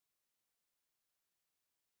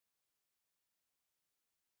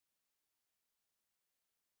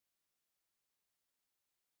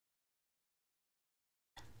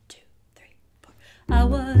I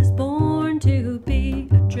was born to be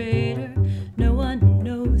a traitor. No one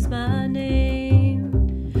knows my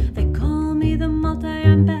name. They call me the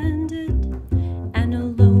Multi-Armed Bandit, and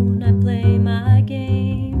alone I play my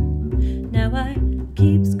game. Now I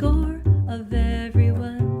keep score of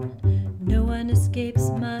everyone. No one escapes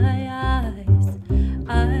my eyes.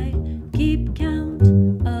 I keep count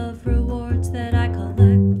of rewards that I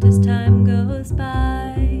collect as time goes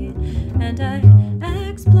by, and I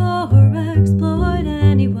exploit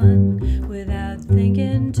anyone without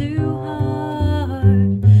thinking too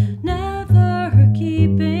hard. Never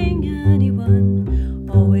keeping anyone,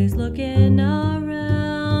 always looking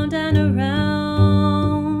around and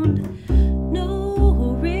around.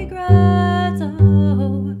 No regrets,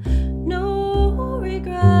 oh, no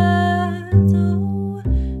regrets, oh,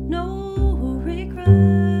 no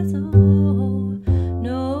regrets, oh,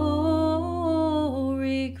 no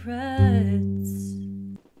regrets.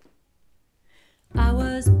 I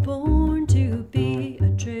was born to be a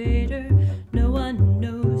traitor. No one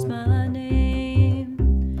knows my name.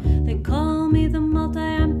 They call me the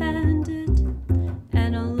Multi-Armed Bandit,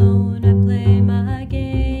 and alone I play my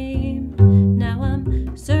game. Now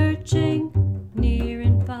I'm searching near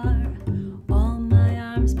and far. All my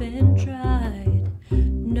arms been tried.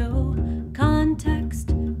 No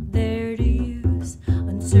context there to use.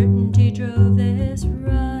 Uncertainty drove this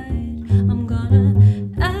ride. I'm gonna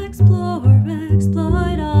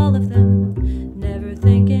exploit all of them, never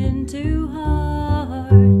thinking too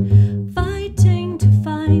hard, fighting to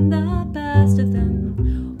find the best of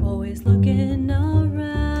them, always looking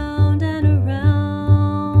around and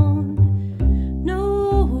around.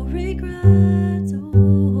 No regrets,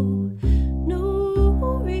 oh,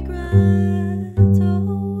 no regrets,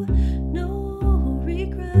 oh, no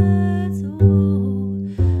regrets, oh,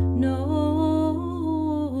 no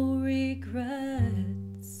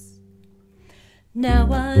regrets.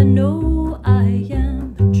 Now I know I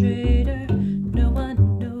am a traitor. No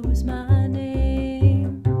one knows my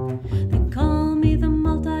name. They call me the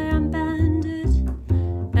Multi-Armed Bandit,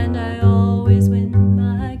 and I always win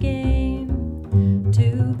my game.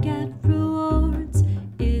 To get rewards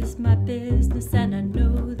is my business, and I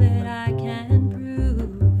know that I can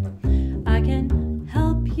prove I can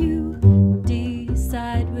help you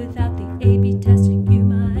decide without the A/B testing you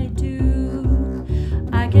might do.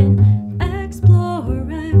 I can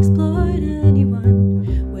exploit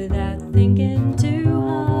anyone without thinking